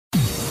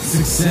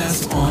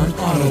Success on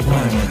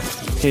Autopilot.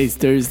 Hey, it's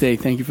Thursday.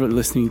 Thank you for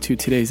listening to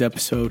today's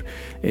episode.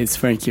 It's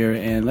Frank here,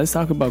 and let's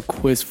talk about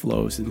quiz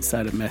flows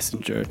inside of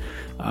Messenger.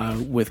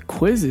 With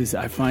quizzes,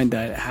 I find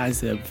that it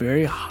has a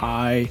very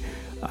high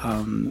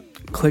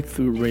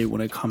click-through rate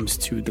when it comes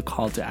to the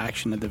call to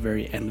action at the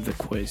very end of the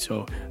quiz.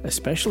 So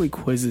especially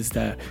quizzes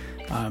that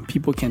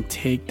people can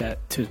take that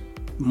to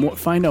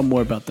find out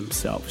more about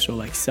themselves. So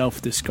like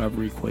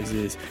self-discovery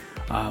quizzes,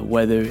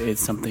 whether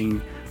it's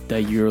something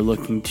that you're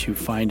looking to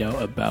find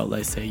out about,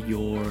 let's say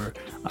your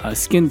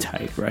skin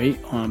type, right?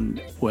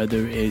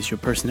 Whether it's your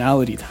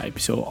personality type.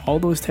 So all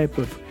those type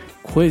of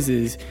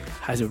quizzes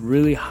has a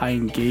really high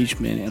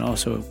engagement and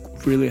also a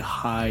really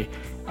high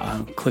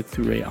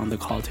click-through rate on the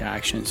call to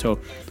action. So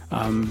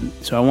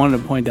I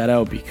wanted to point that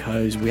out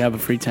because we have a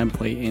free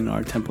template in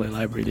our template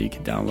library that you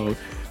can download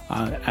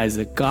as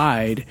a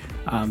guide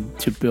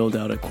to build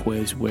out a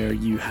quiz where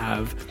you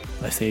have,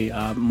 let's say,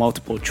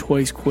 multiple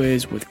choice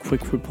quiz with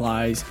quick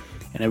replies.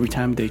 And every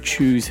time they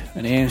choose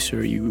an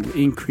answer, you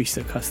increase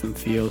the custom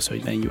field. So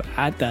then you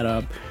add that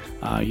up,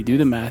 you do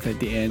the math at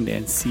the end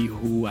and see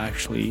who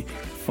actually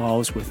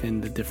falls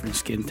within the different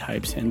skin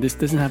types. And this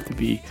doesn't have to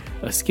be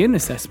a skin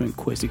assessment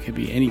quiz. It could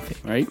be anything,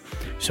 right?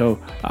 So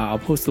I'll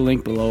post the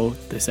link below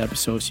this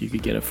episode so you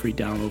could get a free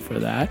download for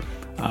that.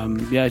 I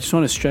just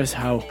want to stress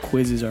how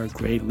quizzes are a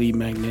great lead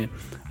magnet,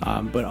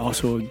 but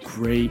also a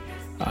great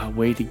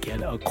way to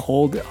get a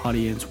cold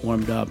audience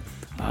warmed up.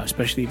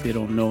 Especially if they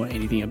don't know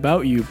anything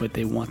about you, but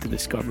they want to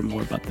discover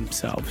more about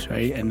themselves,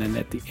 right? And then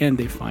at the end,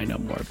 they find out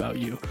more about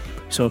you.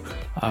 So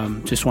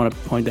just want to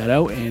point that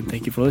out, and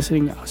thank you for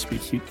listening. I'll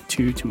speak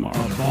to you tomorrow.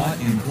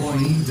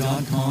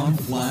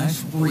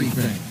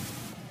 Aboutemployee.com/briefing.